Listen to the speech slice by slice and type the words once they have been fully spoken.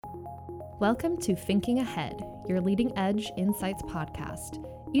Welcome to Thinking Ahead, your leading edge insights podcast.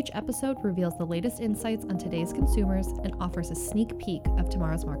 Each episode reveals the latest insights on today's consumers and offers a sneak peek of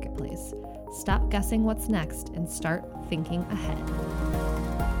tomorrow's marketplace. Stop guessing what's next and start thinking ahead.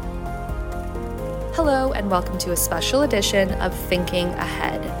 Hello, and welcome to a special edition of Thinking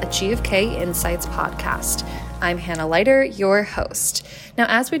Ahead, a GFK Insights podcast. I'm Hannah Leiter, your host. Now,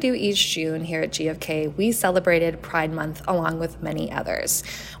 as we do each June here at GFK, we celebrated Pride Month along with many others.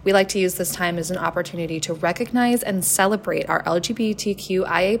 We like to use this time as an opportunity to recognize and celebrate our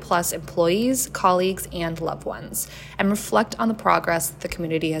LGBTQIA+ employees, colleagues, and loved ones, and reflect on the progress the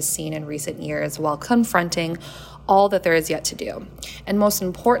community has seen in recent years while confronting all that there is yet to do. And most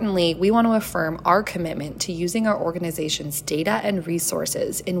importantly, we want to affirm our commitment to using our organization's data and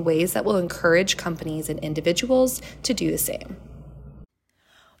resources in ways that will encourage companies and individuals to do the same.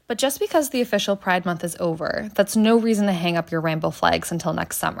 But just because the official Pride Month is over, that's no reason to hang up your rainbow flags until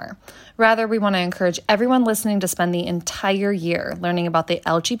next summer. Rather, we want to encourage everyone listening to spend the entire year learning about the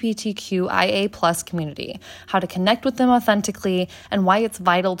LGBTQIA+ community, how to connect with them authentically, and why it's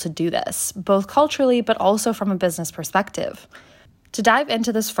vital to do this, both culturally but also from a business perspective. To dive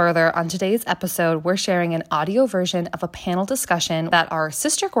into this further, on today's episode, we're sharing an audio version of a panel discussion that our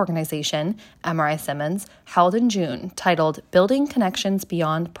sister organization, MRI Simmons, held in June, titled Building Connections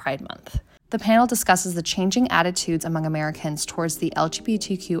Beyond Pride Month. The panel discusses the changing attitudes among Americans towards the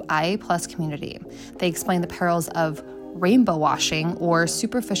LGBTQIA+ community. They explain the perils of rainbow washing, or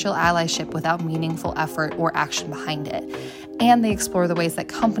superficial allyship without meaningful effort or action behind it. And they explore the ways that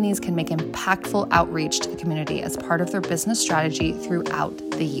companies can make impactful outreach to the community as part of their business strategy throughout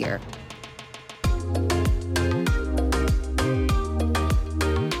the year.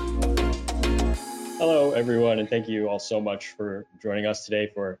 Hello, everyone, and thank you all so much for joining us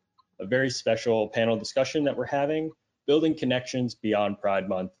today for a very special panel discussion that we're having, Building Connections Beyond Pride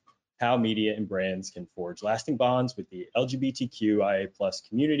Month, How Media and Brands Can Forge Lasting Bonds with the LGBTQIA+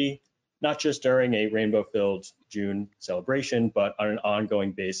 community, not just during a rainbow-filled June celebration, but on an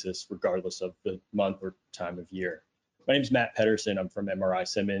ongoing basis, regardless of the month or time of year. My name is Matt Pedersen. I'm from MRI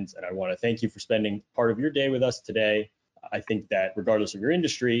Simmons, and I want to thank you for spending part of your day with us today. I think that regardless of your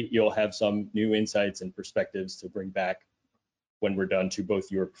industry, you'll have some new insights and perspectives to bring back when we're done to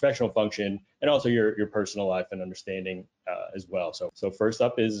both your professional function and also your personal life and understanding as well. So first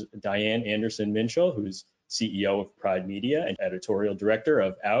up is Diane Anderson Minshall, who's CEO of Pride Media and editorial director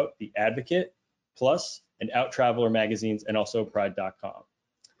of Out, The Advocate, Plus, and Out Traveler magazines, and also Pride.com.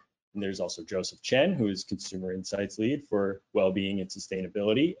 And there's also Joseph Chen, who is consumer insights lead for well-being and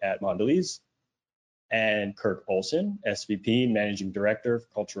sustainability at Mondelez, and Kirk Olson, SVP and managing director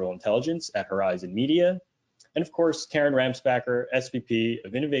of cultural intelligence at Horizon Media, and of course, Karen Ramsbacher, SVP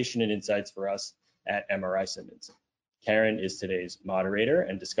of Innovation and Insights for us at MRI Simmons. Karen is today's moderator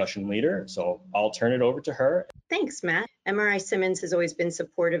and discussion leader, so I'll turn it over to her. Thanks, Matt. MRI Simmons has always been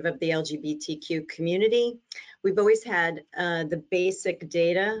supportive of the LGBTQ community. We've always had the basic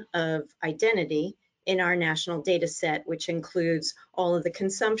data of identity in our national data set, which includes all of the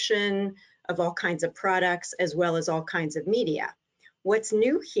consumption of all kinds of products, as well as all kinds of media. What's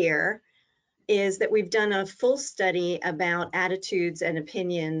new here is that we've done a full study about attitudes and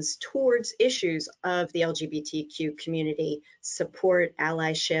opinions towards issues of the LGBTQ community, support,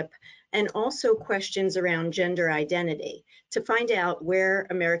 allyship, and also questions around gender identity to find out where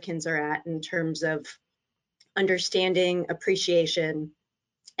Americans are at in terms of understanding, appreciation,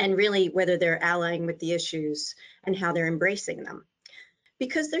 and really whether they're allying with the issues and how they're embracing them.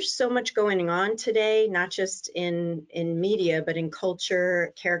 Because there's so much going on today, not just in media, but in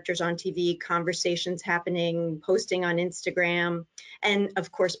culture, characters on TV, conversations happening, posting on Instagram, and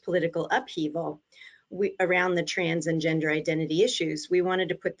of course, political upheaval around the trans and gender identity issues. We wanted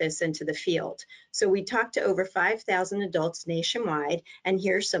to put this into the field. So we talked to over 5,000 adults nationwide, and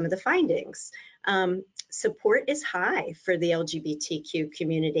here's some of the findings. Support is high for the LGBTQ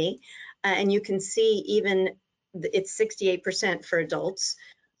community, and you can see even it's 68% for adults,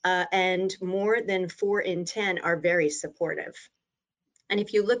 and more than 4 in 10 are very supportive. And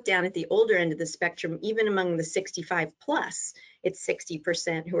if you look down at the older end of the spectrum, even among the 65 plus, it's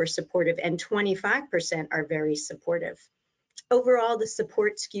 60% who are supportive and 25% are very supportive. Overall, the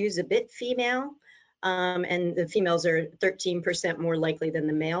support skews a bit female, and the females are 13% more likely than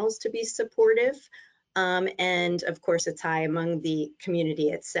the males to be supportive. And of course, it's high among the community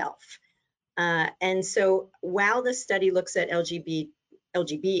itself. And so while the study looks at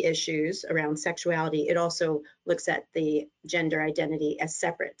LGB issues around sexuality, it also looks at the gender identity as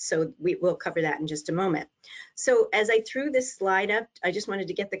separate. So we will cover that in just a moment. So as I threw this slide up, I just wanted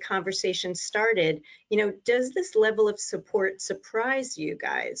to get the conversation started. Does this level of support surprise you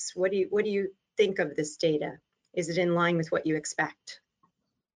guys? What do you think of this data? Is it in line with what you expect?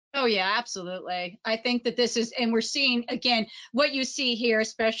 Oh yeah, absolutely. I think that this is, and we're seeing again what you see here,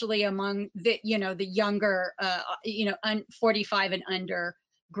 especially among the the younger 45 and under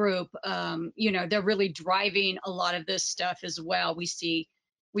group. They're really driving a lot of this stuff as well. We see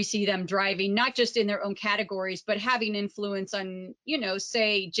them driving not just in their own categories, but having influence on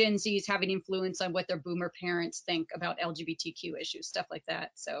say Gen Z's having influence on what their boomer parents think about LGBTQ issues, stuff like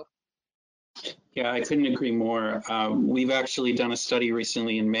that. So. Yeah, I couldn't agree more. We've actually done a study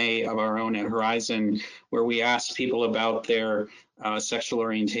recently in May of our own at Horizon, where we asked people about their sexual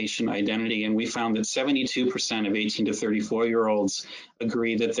orientation identity, and we found that 72% of 18 to 34-year-olds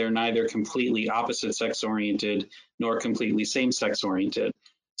agree that they're neither completely opposite sex oriented nor completely same sex oriented.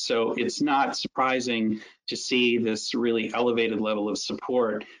 So it's not surprising to see this really elevated level of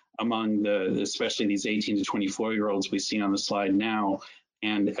support among especially these 18 to 24-year-olds we see on the slide now.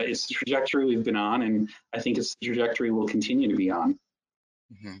 And it's the trajectory we've been on, and I think it's the trajectory we'll continue to be on.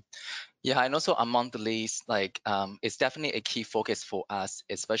 Mm-hmm. Yeah, and also among the leads, it's definitely a key focus for us,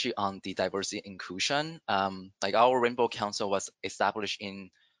 especially on the diversity inclusion. Our Rainbow Council was established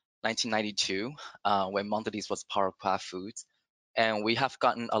in 1992 when Mondelez was part of Kraft Foods, and we have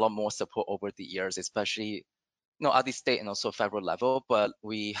gotten a lot more support over the years, especially at the state and also federal level. But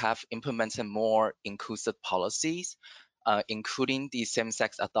we have implemented more inclusive policies, including the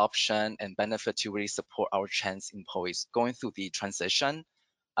same-sex adoption and benefit to really support our trans employees going through the transition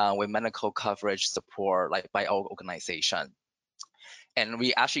with medical coverage support by our organization. And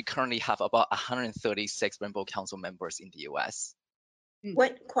we actually currently have about 136 Rainbow Council members in the US.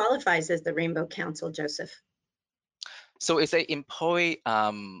 What qualifies as the Rainbow Council, Joseph? So it's an employee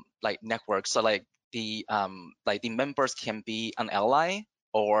network. So the members can be an ally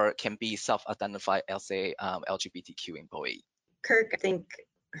or can be self-identified as a LGBTQ employee. Kirk, I think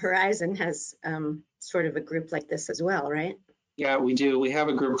Horizon has sort of a group like this as well, right? Yeah, we do. We have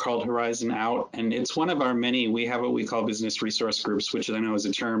a group called Horizon Out, and it's one of our many. We have what we call business resource groups, which I know is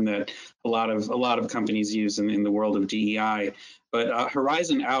a term that a lot of companies use in the world of DEI. But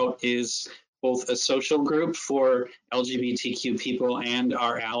Horizon Out is both a social group for LGBTQ people and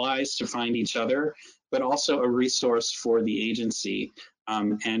our allies to find each other, but also a resource for the agency.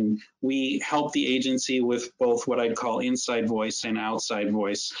 And we help the agency with both what I'd call inside voice and outside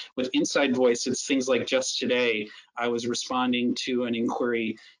voice. With inside voice, it's things like just today, I was responding to an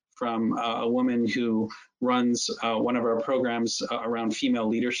inquiry from a woman who runs one of our programs around female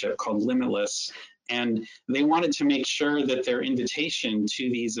leadership called Limitless. And they wanted to make sure that their invitation to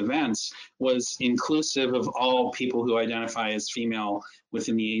these events was inclusive of all people who identify as female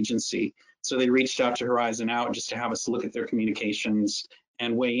within the agency. So they reached out to Horizon Out just to have us look at their communications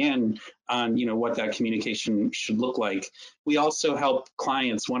and weigh in on what that communication should look like. We also help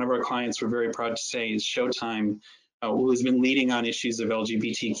clients. One of our clients, we're very proud to say, is Showtime, who has been leading on issues of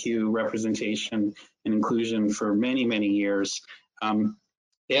LGBTQ representation and inclusion for many, many years.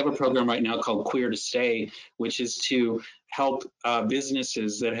 They have a program right now called Queer to Stay, which is to help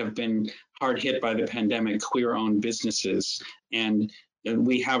businesses that have been hard hit by the pandemic, queer-owned businesses. And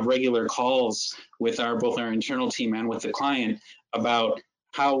we have regular calls with both our internal team and with the client about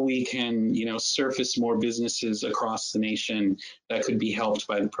how we can, surface more businesses across the nation that could be helped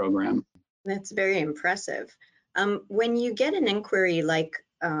by the program. That's very impressive. When you get an inquiry like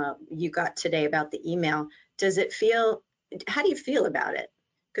you got today about the email, how do you feel about it?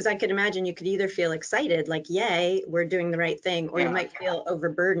 Because I could imagine you could either feel excited, like, yay, we're doing the right thing, or you might feel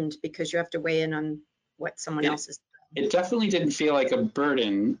overburdened because you have to weigh in on what someone else is doing. It definitely didn't feel like a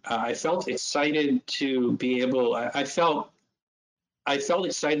burden. I felt excited to be able, I felt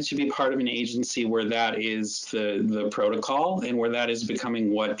excited to be part of an agency where that is the protocol and where that is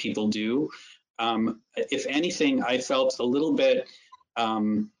becoming what people do. If anything, I felt a little bit,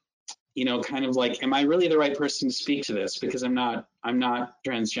 kind of like, am I really the right person to speak to this? Because I'm not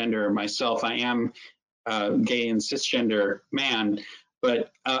transgender myself. I am gay and cisgender man,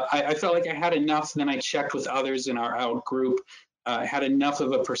 but I felt like I had enough. Then I checked with others in our out group, had enough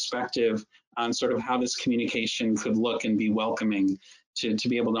of a perspective on sort of how this communication could look and be welcoming to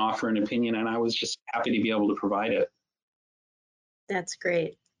be able to offer an opinion. And I was just happy to be able to provide it. That's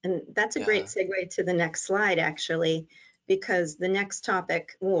great. And that's a great segue to the next slide, actually, because the next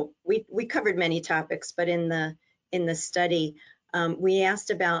topic, well, we covered many topics, but in the study, we asked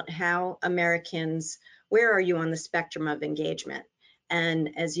about how Americans, where are you on the spectrum of engagement?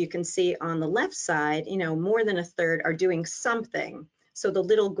 And as you can see on the left side, more than a third are doing something. So the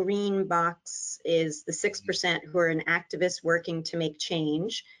little green box is the 6% who are an activist working to make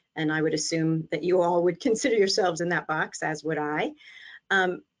change. And I would assume that you all would consider yourselves in that box, as would I.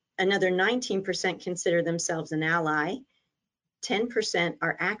 Another 19% consider themselves an ally. 10%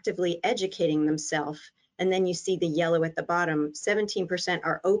 are actively educating themselves. And then you see the yellow at the bottom, 17%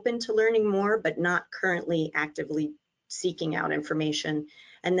 are open to learning more, but not currently actively seeking out information.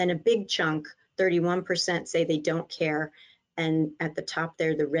 And then a big chunk, 31%, say they don't care. And at the top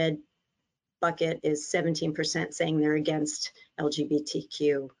there, the red bucket is 17% saying they're against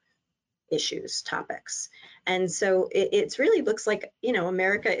LGBTQ issues, topics. And so it really looks like,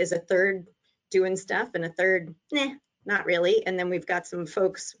 America is a third doing stuff and a third, not really. And then we've got some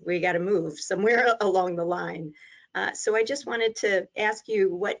folks, we got to move somewhere along the line. So I just wanted to ask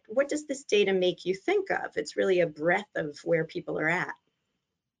you, what does this data make you think of? It's really a breadth of where people are at.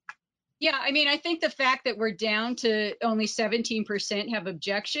 Yeah, I mean, I think the fact that we're down to only 17% have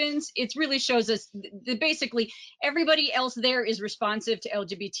objections, it really shows us that basically everybody else there is responsive to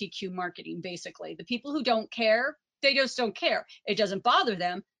LGBTQ marketing, basically. The people who don't care, they just don't care. It doesn't bother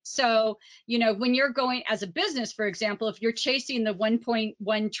them. So, when you're going as a business, for example, if you're chasing the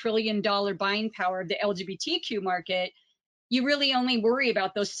 $1.1 trillion buying power of the LGBTQ market, you really only worry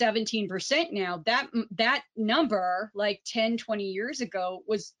about those 17% now. That number, like 10, 20 years ago,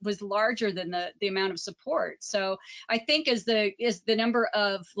 was larger than the amount of support. So I think as the number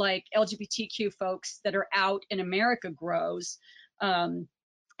of like LGBTQ folks that are out in America grows,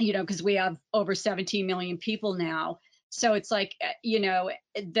 because we have over 17 million people now. So it's like,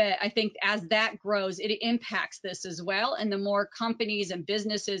 I think as that grows, it impacts this as well. And the more companies and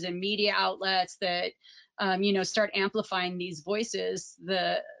businesses and media outlets that start amplifying these voices,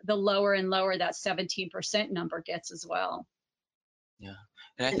 the lower and lower that 17% number gets as well. Yeah,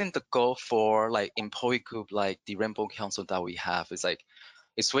 and I think the goal for like employee group like the Rainbow Council that we have is like,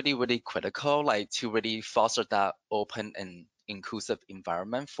 it's really, really critical, like to really foster that open and inclusive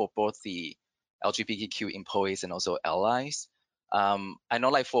environment for both the LGBTQ employees and also allies. I know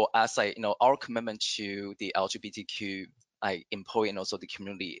like for us, like, our commitment to the LGBTQ like employee and also the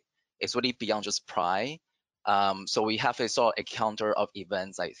community is really beyond just Pride. So we have a sort of a calendar of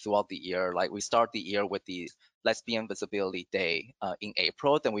events like throughout the year. Like we start the year with the Lesbian Visibility Day in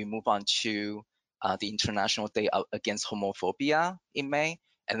April, then we move on to the International Day Against Homophobia in May,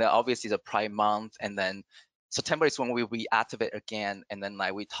 and then obviously the Pride Month, and then September is when we reactivate again, and then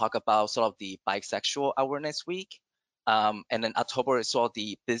like we talk about sort of the Bisexual Awareness Week, and then October is sort of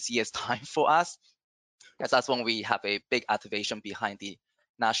the busiest time for us, because that's when we have a big activation behind the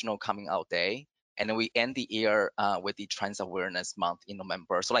National Coming Out Day, and then we end the year with the Trans Awareness Month in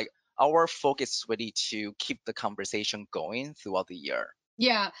November. So like our focus is really to keep the conversation going throughout the year.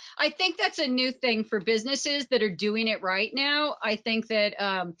 Yeah, I think that's a new thing for businesses that are doing it right now. I think that,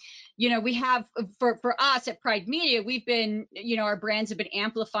 we have, for us at Pride Media, we've been, our brands have been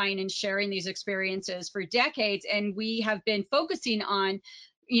amplifying and sharing these experiences for decades. And we have been focusing on,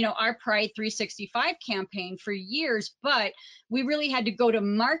 our Pride 365 campaign for years, but we really had to go to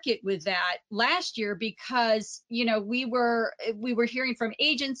market with that last year because, we were hearing from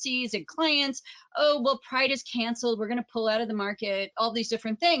agencies and clients, oh, well, Pride is canceled, we're going to pull out of the market, all these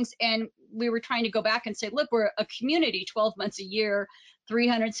different things. And we were trying to go back and say, look, we're a community 12 months a year,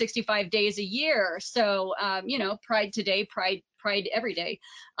 365 days a year. So, Pride today, Pride every day.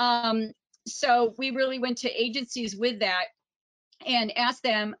 So we really went to agencies with that and ask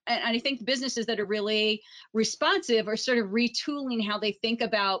them, and I think the businesses that are really responsive are sort of retooling how they think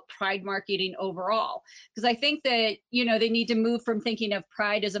about Pride marketing overall. Because I think that, they need to move from thinking of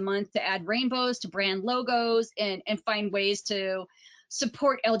Pride as a month to add rainbows to brand logos and find ways to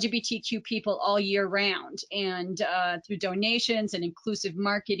support LGBTQ people all year round, and through donations and inclusive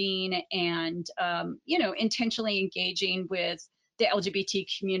marketing and, intentionally engaging with the LGBT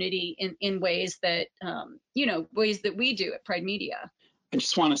community in ways that, ways that we do at Pride Media. I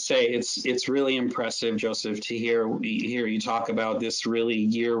just want to say it's really impressive, Joseph, to hear you talk about this really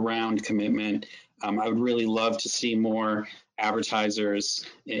year-round commitment. I would really love to see more advertisers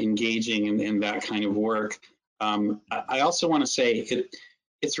engaging in that kind of work. I also want to say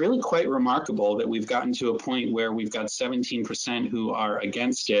it's really quite remarkable that we've gotten to a point where we've got 17% who are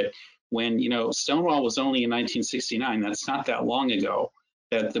against it, when, Stonewall was only in 1969. That's not that long ago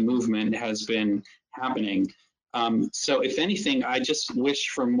that the movement has been happening. So if anything, I just wish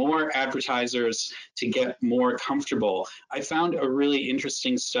for more advertisers to get more comfortable. I found a really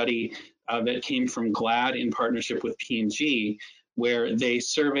interesting study that came from GLAAD in partnership with P&G, where they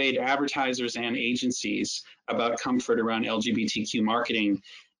surveyed advertisers and agencies about comfort around LGBTQ marketing.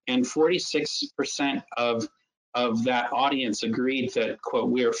 And 46% of that audience agreed that, quote,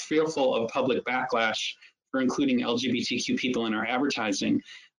 we are fearful of public backlash for including LGBTQ people in our advertising.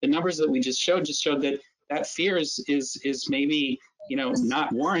 The numbers that we just showed that fear is maybe, you know,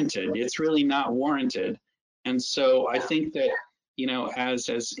 not warranted. It's really not warranted. And so I think that, you know,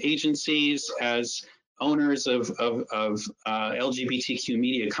 as agencies, as owners of LGBTQ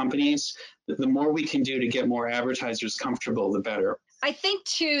media companies, the more we can do to get more advertisers comfortable, the better. I think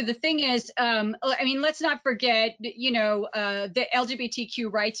too, the thing is, I mean, let's not forget, you know, the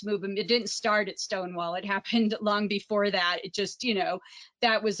LGBTQ rights movement, it didn't start at Stonewall. It happened long before that. It just, you know,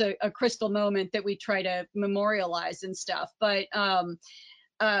 that was a crystal moment that we try to memorialize and stuff. But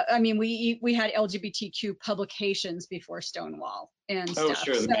I mean, we had LGBTQ publications before Stonewall and stuff. Oh,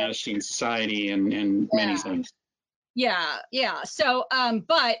 sure, the Managing Society and many things. Yeah. So,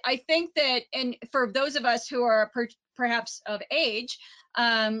 but I think that, and for those of us who are perhaps of age,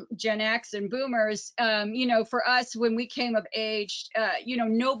 Gen X and boomers, you know, for us, when we came of age, you know,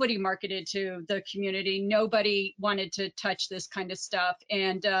 nobody marketed to the community. Nobody wanted to touch this kind of stuff.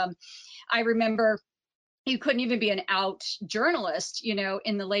 And I remember you couldn't even be an out journalist, you know,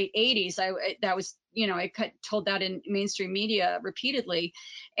 in the late 80s. That was, you know, I told that in mainstream media repeatedly.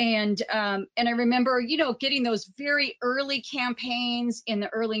 And I remember, you know, getting those very early campaigns in the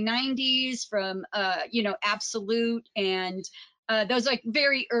early 90s from, you know, Absolute and those like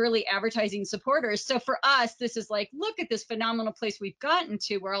very early advertising supporters. So for us, this is like, look at this phenomenal place we've gotten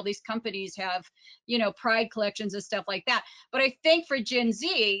to where all these companies have, you know, pride collections and stuff like that. But I think for Gen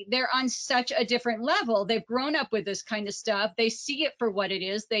Z, they're on such a different level. They've grown up with this kind of stuff. They see it for what it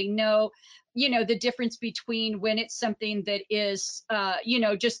is. They know, you know, the difference between when it's something that is, you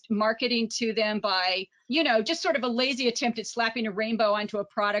know, just marketing to them by, you know, just sort of a lazy attempt at slapping a rainbow onto a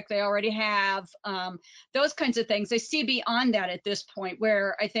product they already have, those kinds of things. They see beyond that at this point,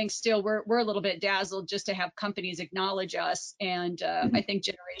 where I think still we're a little bit dazzled just to have companies acknowledge us. And I think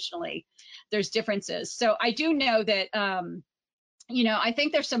generationally there's differences. So I do know that, you know, I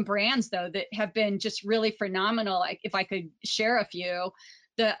think there's some brands though that have been just really phenomenal. Like if I could share a few.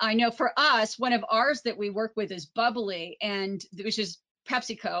 I know for us, one of ours that we work with is Bubbly, and which is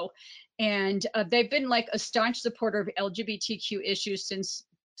PepsiCo, and they've been like a staunch supporter of LGBTQ issues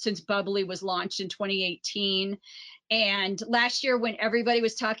since Bubbly was launched in 2018. And last year, when everybody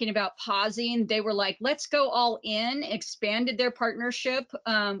was talking about pausing, they were like, let's go all in, expanded their partnership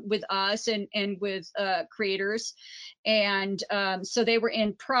with us and with creators. And so they were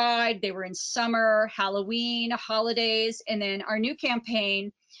in Pride, they were in summer, Halloween, holidays. And then our new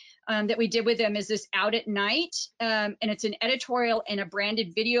campaign that we did with them is this Out at Night. And it's an editorial and a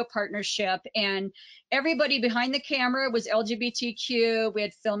branded video partnership. And everybody behind the camera was LGBTQ. We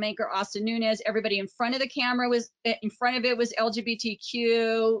had filmmaker Austin Nunes. Everybody in front of the camera was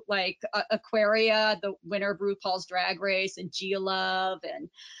LGBTQ, like Aquaria, the winner of RuPaul's Drag Race, and Gia Love.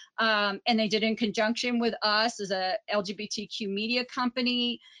 And they did in conjunction with us as a LGBTQ media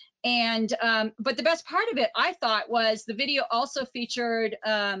company. And but the best part of it, I thought, was the video also featured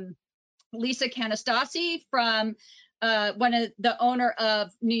Lisa Canastasi from the owner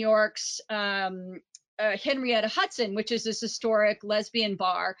of New York's Henrietta Hudson, which is this historic lesbian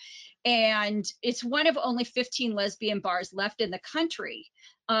bar. And it's one of only 15 lesbian bars left in the country.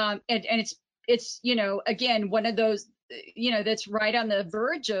 And it's, you know, again, one of those, you know, that's right on the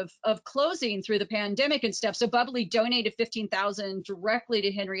verge of closing through the pandemic and stuff. So Bubbly donated $15,000 directly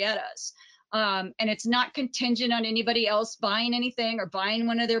to Henrietta's. And it's not contingent on anybody else buying anything or buying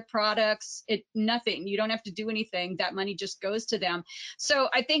one of their products. Nothing. You don't have to do anything. That money just goes to them. So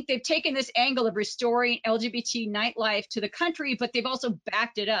I think they've taken this angle of restoring LGBT nightlife to the country, but they've also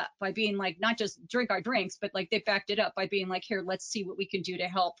backed it up by being like, not just drink our drinks, but like they backed it up by being like, here, let's see what we can do to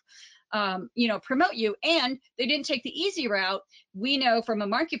help you know, promote you. And they didn't take the easy route. We know from a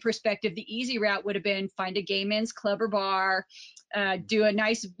market perspective, the easy route would have been find a gay men's club or bar, do a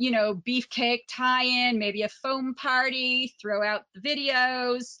nice, you know, beefcake tie-in, maybe a foam party, throw out the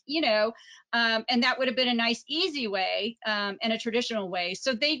videos, you know, and that would have been a nice, easy way and a traditional way.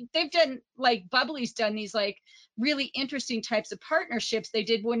 So they've done, like Bubbly's done these like really interesting types of partnerships. They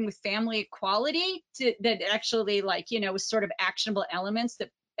did one with Family Equality that actually, like, you know, was sort of actionable elements that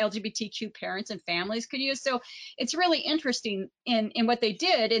LGBTQ parents and families could use. So it's really interesting in what they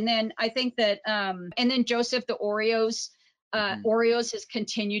did. And then I think that, and then Joseph, the Oreos, Oreos has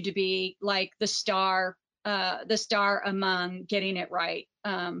continued to be like the star among getting it right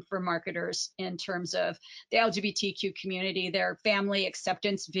for marketers in terms of the LGBTQ community. Their family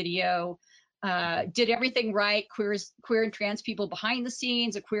acceptance video did everything right. Queer and trans people behind the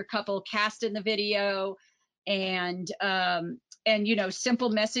scenes, a queer couple cast in the video, and you know, simple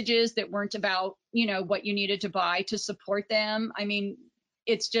messages that weren't about, you know, what you needed to buy to support them. I mean,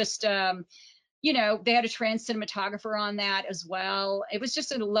 it's just you know, they had a trans cinematographer on that as well. It was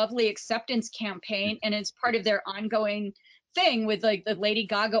just a lovely acceptance campaign, and it's part of their ongoing thing with like the Lady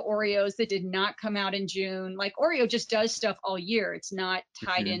Gaga Oreos that did not come out in June. Like Oreo just does stuff all year. It's not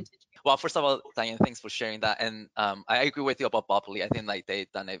tied into. Well, first of all, Diane, thanks for sharing that, and I agree with you about Bobbly. I think like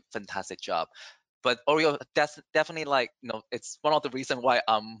they've done a fantastic job. But Oreo, that's definitely like, you know, it's one of the reasons why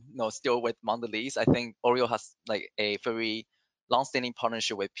I'm, you know, still with Mondelez. I think Oreo has like a very long-standing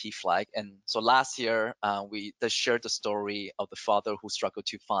partnership with PFLAG, and so last year we just shared the story of the father who struggled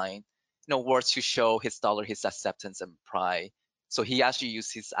to find, you know, words to show his daughter his acceptance and pride. So he actually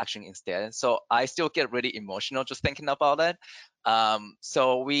used his action instead. So I still get really emotional just thinking about it.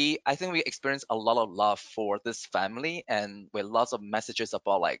 So I think we experienced a lot of love for this family, and with lots of messages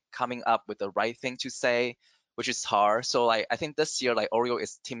about like coming up with the right thing to say, which is hard. So like I think this year like Oreo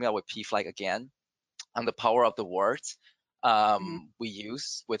is teaming up with PFLAG again on the power of the words we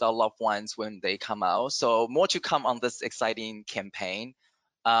use with our loved ones when they come out. So more to come on this exciting campaign.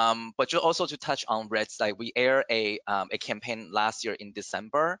 But also to touch on Reds, like we aired a campaign last year in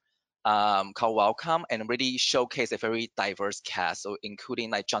December called Welcome, and really showcase a very diverse cast, so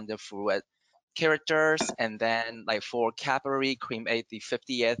including like gender fluid characters, and then like for Cadbury Cream Egg, the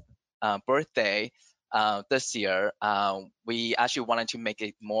 50th birthday this year, we actually wanted to make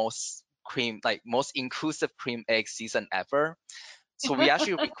it most inclusive cream egg season ever. So we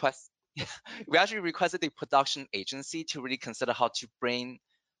actually requested the production agency to really consider how to bring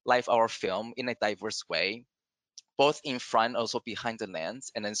life our film in a diverse way, both in front, also behind the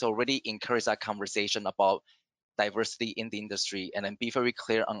lens, and then so really encourage that conversation about diversity in the industry, and then be very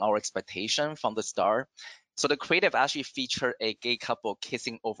clear on our expectation from the start. So the creative actually featured a gay couple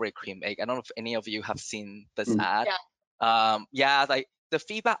kissing over a cream egg. I don't know if any of you have seen this ad. Yeah, like the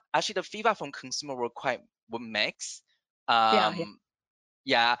feedback from consumer were mixed.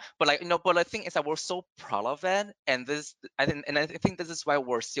 Yeah, but like, you know, but the thing is that we're so proud of it, and I think this is why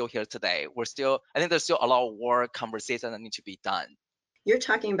we're still here today. I think there's still a lot of work, conversation that need to be done. You're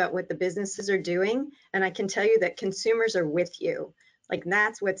talking about what the businesses are doing, and I can tell you that consumers are with you. Like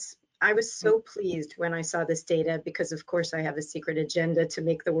I was so pleased when I saw this data, because of course I have a secret agenda to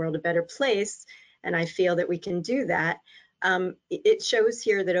make the world a better place, and I feel that we can do that. It shows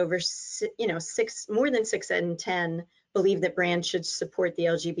here that more than 6 in 10 believe that brands should support the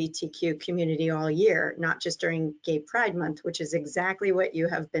LGBTQ community all year, not just during Gay Pride Month, which is exactly what you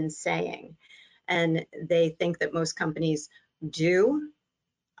have been saying. And they think that most companies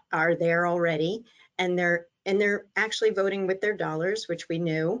are there already, and they're actually voting with their dollars, which we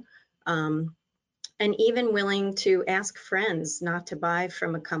knew, and even willing to ask friends not to buy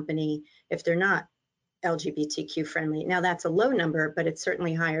from a company if they're not LGBTQ friendly. Now that's a low number, but it's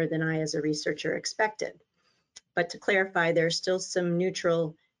certainly higher than I as a researcher expected. But to clarify, there's still some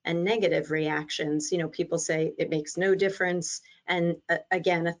neutral and negative reactions. You know, people say it makes no difference, and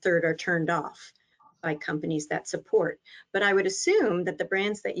again, a third are turned off by companies that support. But I would assume that the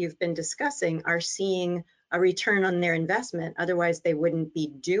brands that you've been discussing are seeing a return on their investment, otherwise they wouldn't be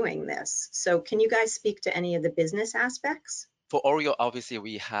doing this. So can you guys speak to any of the business aspects? For Oreo, obviously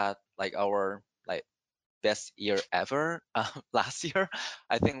we had like our best year ever last year.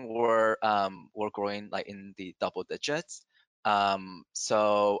 I think we're growing like in the double digits.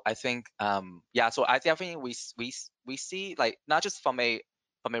 So I think so I definitely we see like not just from a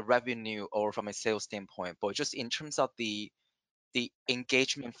revenue or from a sales standpoint, but just in terms of the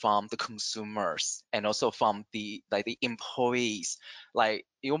engagement from the consumers, and also from the employees. Like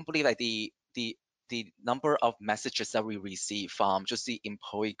you won't believe like the number of messages that we receive from just the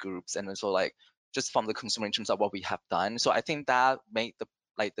employee groups, and also like just from the consumer in terms of what we have done. So I think that made the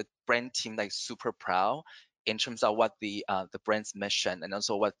brand team like super proud in terms of what the brand's mission, and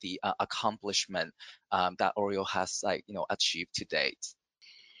also what the accomplishment that Oreo has achieved to date.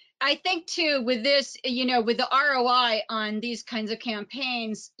 I think too, with this, with the ROI on these kinds of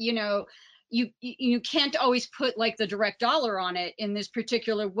campaigns, you can't always put like the direct dollar on it in this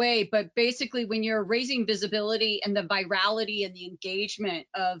particular way, but basically when you're raising visibility and the virality and the engagement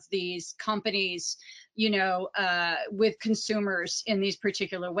of these companies, with consumers in these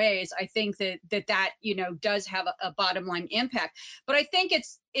particular ways, I think that does have a bottom line impact. But I think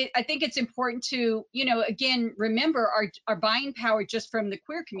it's important to, again, remember our buying power just from the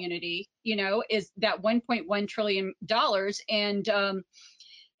queer community, is that $1.1 trillion.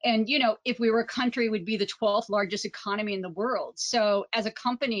 And, you know, if we were a country, we'd be the 12th largest economy in the world. So as a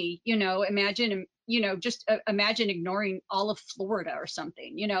company, you know, imagine, you know, just imagine ignoring all of Florida or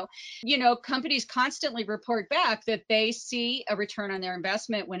something. You know, companies constantly report back that they see a return on their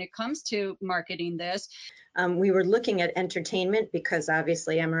investment when it comes to marketing this. We were looking at entertainment because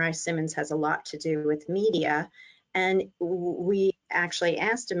obviously MRI Simmons has a lot to do with media. And we actually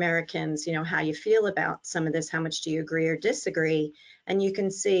asked Americans, you know, how you feel about some of this, how much do you agree or disagree? And you can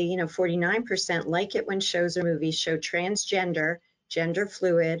see, you know, 49% like it when shows or movies show transgender, gender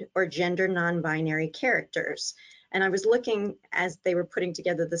fluid, or gender non-binary characters. And I was looking as they were putting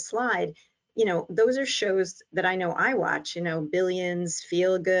together the slide, you know, those are shows that I know I watch, you know, Billions,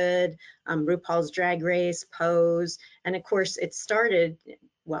 Feel Good, RuPaul's Drag Race, Pose. And of course, it started,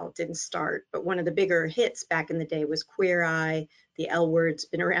 well, it didn't start, but one of the bigger hits back in the day was Queer Eye. The L Word's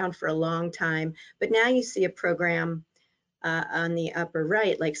been around for a long time. But now you see a program on the upper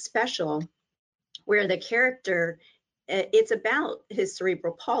right, like Special, where the character, it's about his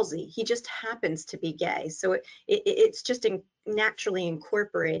cerebral palsy. He just happens to be gay. So it's just naturally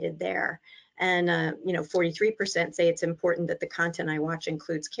incorporated there. And, you know, 43% say it's important that the content I watch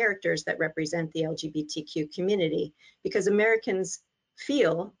includes characters that represent the LGBTQ community, because Americans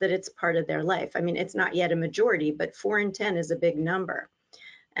feel that it's part of their life. I mean, it's not yet a majority, but 4 in 10 is a big number.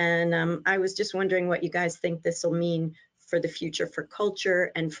 And I was just wondering what you guys think this will mean for the future for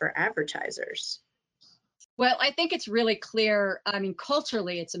culture and for advertisers. Well, I think it's really clear. I mean,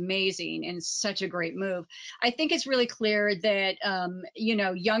 culturally, it's amazing and it's such a great move. I think it's really clear that, you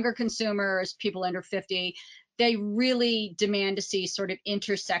know, younger consumers, people under 50, they really demand to see sort of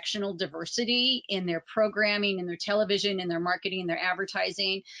intersectional diversity in their programming, in their television, in their marketing, in their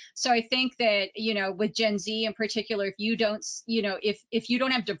advertising. So I think that, you know, with Gen Z in particular, if you don't, you know, if you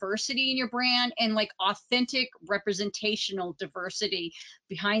don't have diversity in your brand and like authentic representational diversity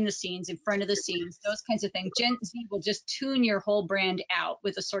behind the scenes, in front of the scenes, those kinds of things, Gen Z will just tune your whole brand out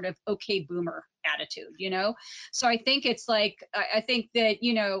with a sort of okay boomer attitude, you know? So I think it's like, I think that,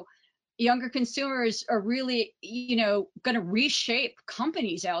 you know, younger consumers are really, you know, going to reshape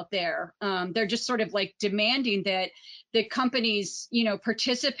companies out there. They're just sort of like demanding that companies, you know,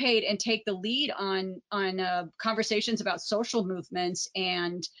 participate and take the lead on conversations about social movements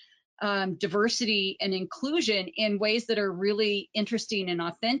and diversity and inclusion in ways that are really interesting and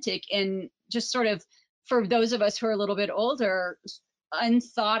authentic, and just sort of, for those of us who are a little bit older,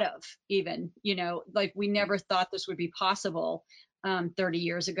 unthought of even, you know, like we never thought this would be possible 30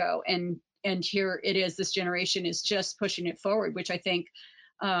 years ago. And here it is, this generation is just pushing it forward, which I think,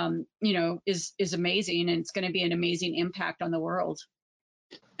 you know, is amazing. And it's going to be an amazing impact on the world.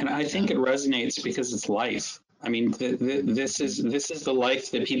 And I think it resonates because it's life. I mean, this is the life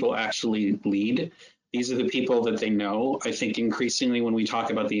that people actually lead. These are the people that they know. I think increasingly when we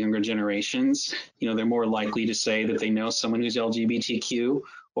talk about the younger generations, you know, they're more likely to say that they know someone who's LGBTQ,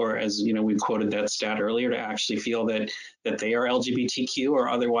 or, as you know, we quoted that stat earlier, to actually feel that they are LGBTQ or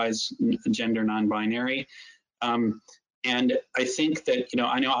otherwise gender non-binary. And I think that, you know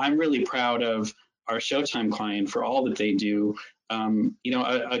I'm really proud of our Showtime client for all that they do. You know,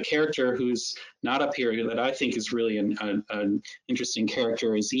 a character who's not up here that I think is really an interesting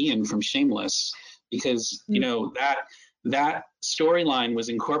character is Ian from Shameless, because, you know, that storyline was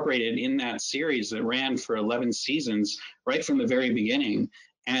incorporated in that series that ran for 11 seasons right from the very beginning.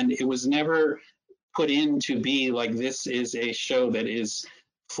 And it was never put in to be like, this is a show that is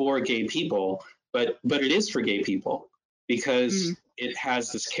for gay people, but it is for gay people because it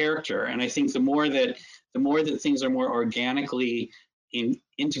has this character. And I think the more that things are more organically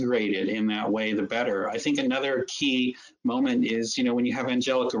integrated in that way, the better. I think another key moment is, you know, when you have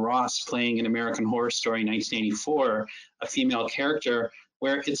Angelica Ross playing in American Horror Story 1984, a female character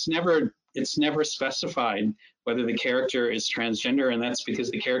where it's never specified whether the character is transgender, and that's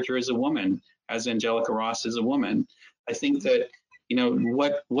because the character is a woman, as Angelica Ross is a woman. I think that, you know,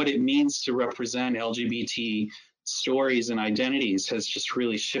 what it means to represent LGBT stories and identities has just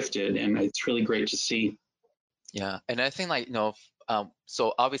really shifted, and it's really great to see. Yeah, and I think, like, you know,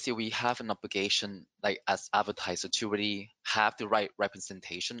 so obviously we have an obligation, like as advertiser, to really have the right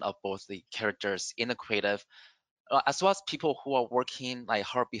representation of both the characters in the creative, as well as people who are working like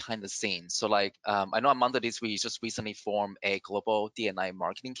hard behind the scenes. So like, I know among this, we just recently formed a global D&I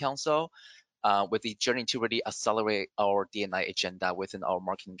marketing council with the journey to really accelerate our D&I agenda within our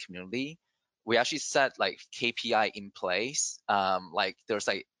marketing community. We actually set like KPI in place. Like there's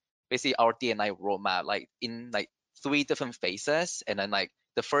like basically our D&I roadmap, like in like 3 different phases. And then like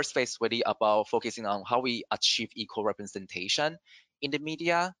the first phase really about focusing on how we achieve equal representation in the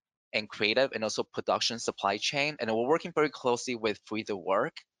media and creative and also production supply chain. And we're working very closely with Free the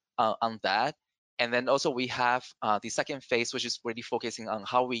Work on that. And then also we have the second phase, which is really focusing on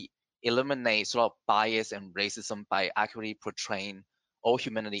how we eliminate sort of bias and racism by accurately portraying all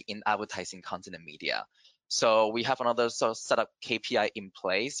humanity in advertising, content, and media. So we have another sort of set of KPI in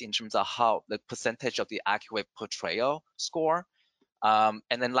place in terms of how the percentage of the accurate portrayal score. And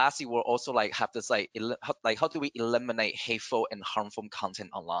then lastly, we'll also like have this like how do we eliminate hateful and harmful content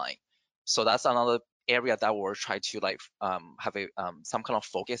online? So that's another area that we're trying to like have a some kind of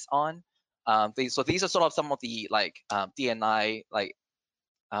focus on. So these are sort of some of the like D&I like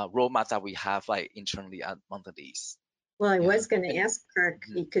roadmaps that we have like internally at Mondelez. Well, I Yeah. was going to ask Kirk,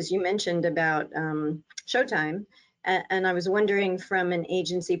 because you mentioned about Showtime, and I was wondering from an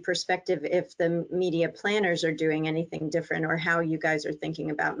agency perspective if the media planners are doing anything different, or how you guys are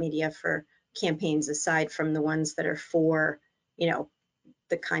thinking about media for campaigns aside from the ones that are for, you know,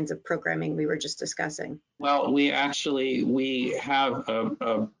 the kinds of programming we were just discussing. Well, we have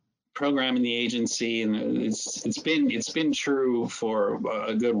a program in the agency, and it's been true for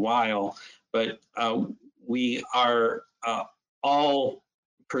a good while, but we are all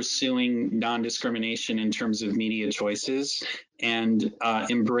pursuing non-discrimination in terms of media choices, and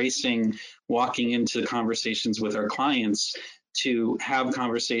embracing walking into conversations with our clients to have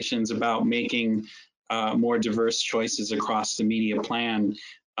conversations about making more diverse choices across the media plan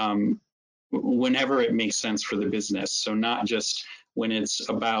whenever it makes sense for the business. So not just when it's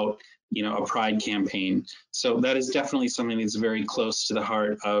about, you know, a pride campaign. So that is definitely something that's very close to the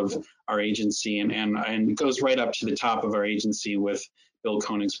heart of our agency, and goes right up to the top of our agency with Bill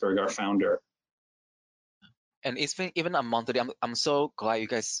Koenigsberg, our founder. And it's been even a month. I'm so glad you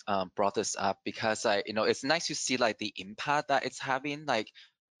guys brought this up, because you know, it's nice to see like the impact that it's having, like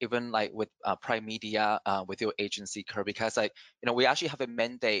even like with Prime Media, with your agency, Kirk, because like, you know, we actually have a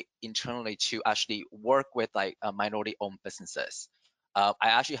mandate internally to actually work with like minority-owned businesses. I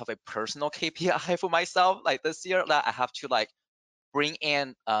actually have a personal KPI for myself, like this year, that I have to like bring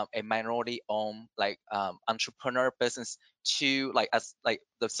in a minority-owned like entrepreneur business to like as like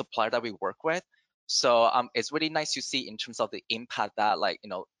the supplier that we work with. So it's really nice to see in terms of the impact that like, you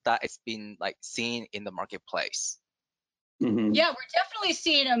know, that it's been like seen in the marketplace. Mm-hmm. Yeah, we're definitely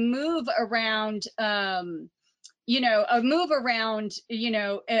seeing a move around,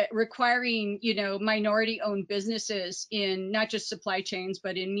 requiring, minority-owned businesses in not just supply chains,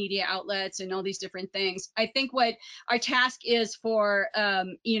 but in media outlets and all these different things. I think what our task is for,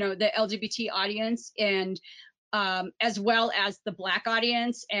 the LGBT audience, and as well as the Black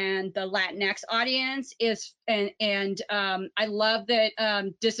audience and the Latinx audience is, and I love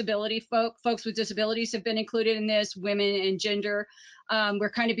that disability folks with disabilities have been included in this, women and gender.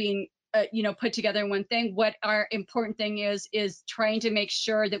 We're kind of being put together in one thing. What our important thing is trying to make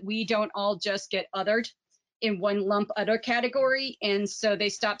sure that we don't all just get othered in one lump other category. And so they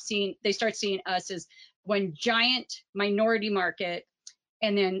start seeing us as one giant minority market,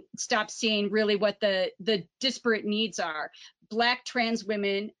 and then stop seeing really what the disparate needs are. Black trans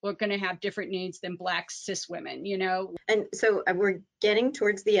women are going to have different needs than Black cis women, you know? And so we're getting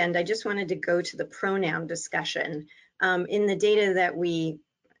towards the end. I just wanted to go to the pronoun discussion. In the data that we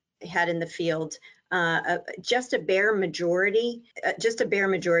had in the field, just a bare majority,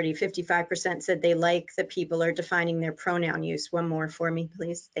 55% said they like that people are defining their pronoun use. One more for me,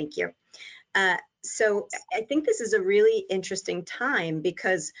 please. Thank you. So I think this is a really interesting time,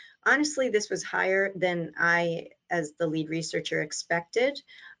 because honestly, this was higher than I, as the lead researcher, expected.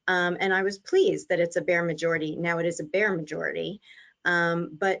 And I was pleased that it's a bare majority. Now it is a bare majority,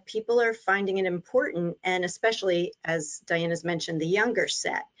 but people are finding it important, and especially, as Diana's mentioned, the younger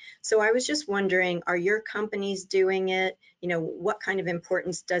set. So I was just wondering, are your companies doing it? You know, what kind of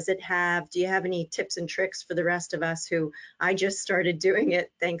importance does it have? Do you have any tips and tricks for the rest of us who, I just started doing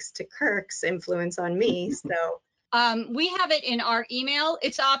it thanks to Kirk's influence on me? So we have it in our email.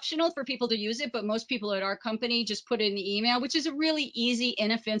 It's optional for people to use it, but most people at our company just put it in the email, which is a really easy,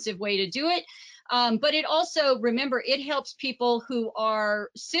 inoffensive way to do it. But it also, remember, it helps people who are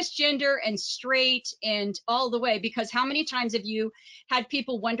cisgender and straight and all the way, because how many times have you had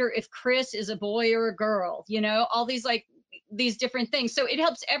people wonder if Chris is a boy or a girl, you know, all these like these different things. So it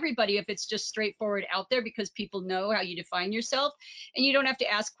helps everybody if it's just straightforward out there, because people know how you define yourself and you don't have to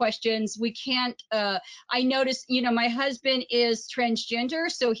ask questions. We can't, I noticed, you know, my husband is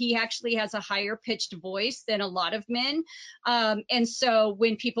transgender, so he actually has a higher pitched voice than a lot of men. And so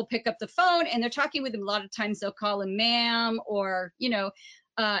when people pick up the phone and they're talking with him, a lot of times they'll call him ma'am, or, you know,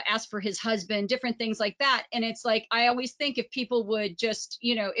 ask for his husband, different things like that. And it's like, I always think if people would just,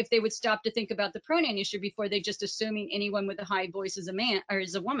 if they would stop to think about the pronoun issue before they just assuming anyone with a high voice is a man or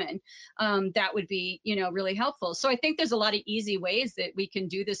is a woman, that would be, really helpful. So I think there's a lot of easy ways that we can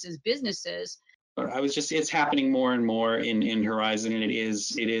do this as businesses. It's happening more and more in Horizon, and it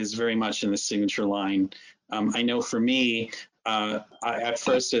is very much in the signature line. I know for me, at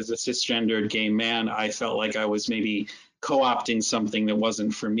first as a cisgendered gay man, I felt like I was maybe co-opting something that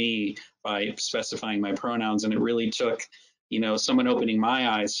wasn't for me by specifying my pronouns. And it really took, someone opening my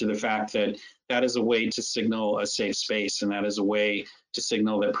eyes to the fact that that is a way to signal a safe space, and that is a way to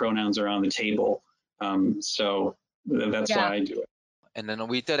signal that pronouns are on the table. So that's why I do it. And then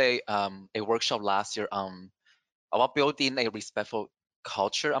we did a workshop last year about building a respectful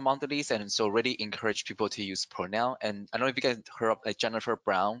culture among the leads, and so really encourage people to use pronoun. And I don't know if you guys heard of like Jennifer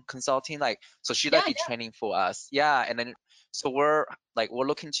Brown Consulting, so she did the training for us. Yeah, and then so we're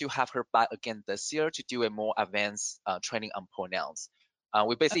looking to have her back again this year to do a more advanced training on pronouns.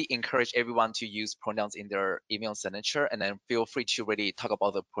 We basically encourage everyone to use pronouns in their email signature, and then feel free to really talk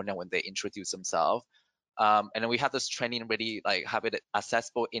about the pronoun when they introduce themselves. And then we have this training really have it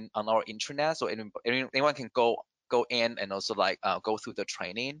accessible on our intranet, so anyone can go in and also go through the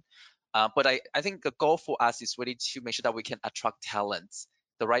training. But I think the goal for us is really to make sure that we can attract talents,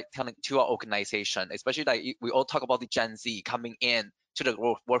 the right talent to our organization, especially we all talk about the Gen Z coming in to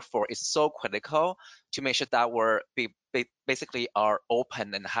the workforce is so critical to make sure that we're basically are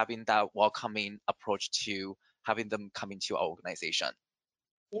open and having that welcoming approach to having them come into our organization.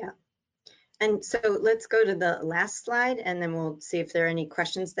 Yeah. And so let's go to the last slide, and then we'll see if there are any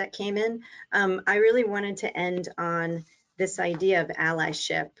questions that came in. I really wanted to end on this idea of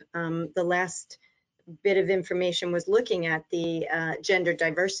allyship. The last bit of information was looking at the gender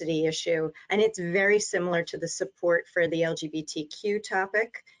diversity issue, and it's very similar to the support for the LGBTQ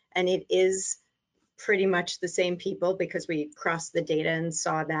topic, and it is pretty much the same people because we crossed the data and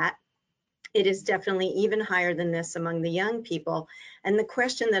saw that. It is definitely even higher than this among the young people. And the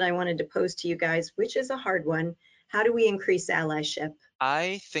question that I wanted to pose to you guys, which is a hard one, how do we increase allyship?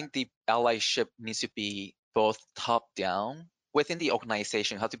 I think the allyship needs to be both top-down within the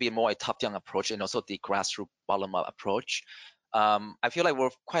organization, how to be more a top-down approach, and also the grassroots bottom-up approach. I feel like we're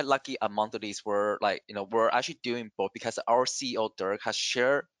quite lucky among the leads. We're actually doing both because our CEO Dirk has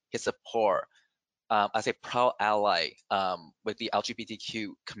shared his support as a proud ally with the LGBTQ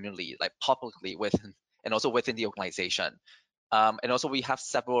community, publicly and also within the organization. And also we have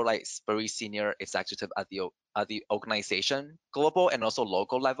several very senior executives at the organization, global and also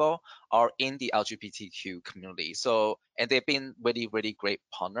local level, are in the LGBTQ community. So, and they've been really, really great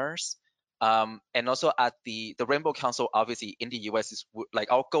partners. And also at the Rainbow Council, obviously in the US, is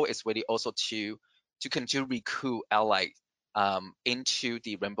our goal is really also to continue to recruit allies into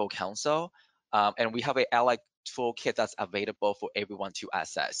the Rainbow Council. And we have an ally toolkit that's available for everyone to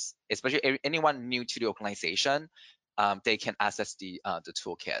access, especially anyone new to the organization. They can access the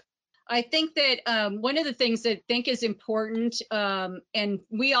toolkit. I think that one of the things that I think is important, and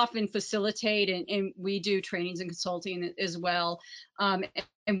we often facilitate and we do trainings and consulting as well.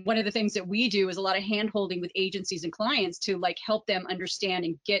 And one of the things that we do is a lot of hand-holding with agencies and clients to help them understand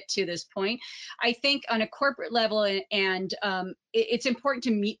and get to this point. I think on a corporate level, and it's important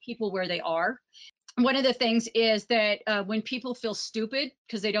to meet people where they are. One of the things is that when people feel stupid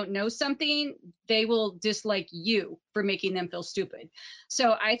because they don't know something, they will dislike you for making them feel stupid.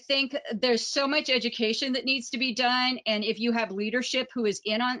 So I think there's so much education that needs to be done. And if you have leadership who is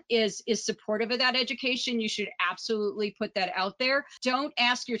supportive of that education, you should absolutely put that out there. Don't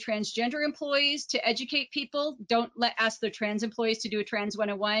ask your transgender employees to educate people. Don't ask the trans employees to do a trans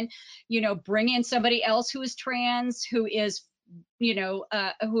 101. Bring in somebody else who is trans, who is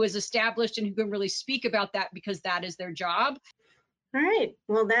who is established and who can really speak about that, because that is their job. All right,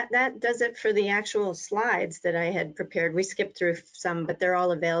 well, that does it for the actual slides that I had prepared. We skipped through some, but they're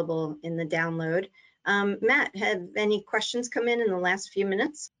all available in the download. Matt, have any questions come in the last few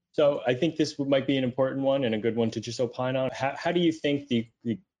minutes? So I think this might be an important one and a good one to just opine on. How do you think the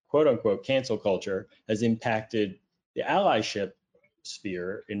quote unquote cancel culture has impacted the allyship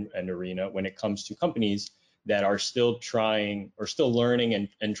sphere and arena when it comes to companies that are still learning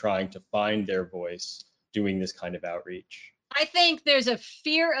and trying to find their voice doing this kind of outreach? I think there's a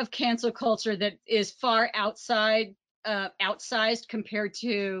fear of cancel culture that is far outsized compared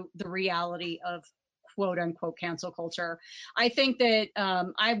to the reality of quote unquote cancel culture. I think that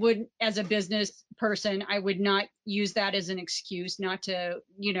I would, as a business person, I would not use that as an excuse not to,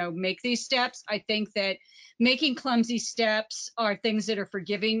 make these steps. I think that making clumsy steps are things that are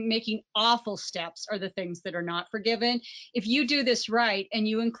forgiving. Making awful steps are the things that are not forgiven. If you do this right and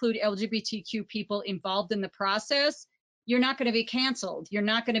you include LGBTQ people involved in the process, you're not going to be canceled. You're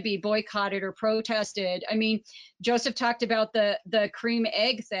not going to be boycotted or protested. I mean, Joseph talked about the cream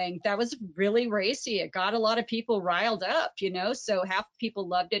egg thing. That was really racy. It got a lot of people riled up, so half the people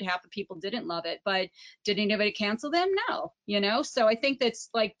loved it, half the people didn't love it. But did anybody cancel them? No, so I think that's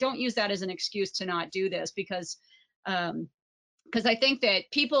like, don't use that as an excuse to not do this, because I think that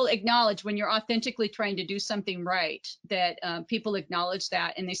people acknowledge when you're authentically trying to do something right, that people acknowledge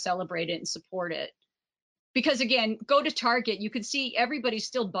that and they celebrate it and support it. Because again, go to Target, you can see everybody's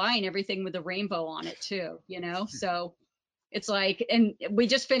still buying everything with a rainbow on it too, So it's like, and we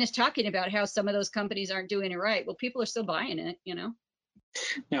just finished talking about how some of those companies aren't doing it right. Well, people are still buying it,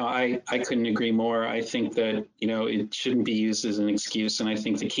 No, I couldn't agree more. I think that, it shouldn't be used as an excuse. And I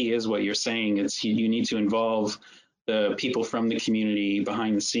think the key is what you're saying. It's you need to involve the people from the community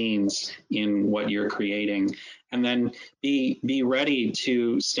behind the scenes in what you're creating, and then be ready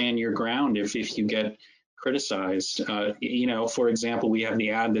to stand your ground if you get criticized. For example, we have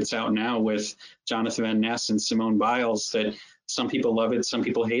the ad that's out now with Jonathan Van Ness and Simone Biles that some people love it, some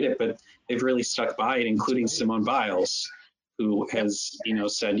people hate it, but they've really stuck by it, including Simone Biles, who has,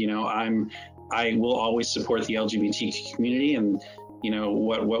 said, I will always support the LGBT community and,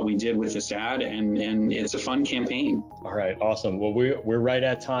 what we did with this ad, and it's a fun campaign. All right, awesome. Well, we're right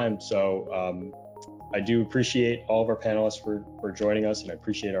at time, so I do appreciate all of our panelists for joining us, and I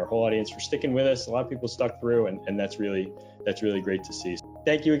appreciate our whole audience for sticking with us. A lot of people stuck through, and that's really great to see.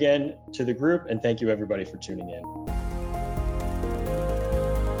 Thank you again to the group, and thank you everybody for tuning in.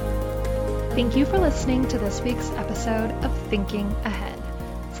 Thank you for listening to this week's episode of Thinking Ahead.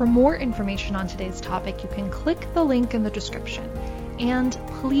 For more information on today's topic, you can click the link in the description. And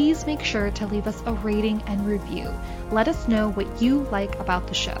please make sure to leave us a rating and review. Let us know what you like about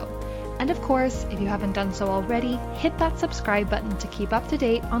the show. And of course, if you haven't done so already, hit that subscribe button to keep up to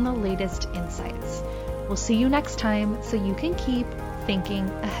date on the latest insights. We'll see you next time so you can keep thinking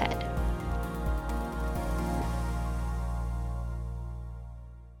ahead.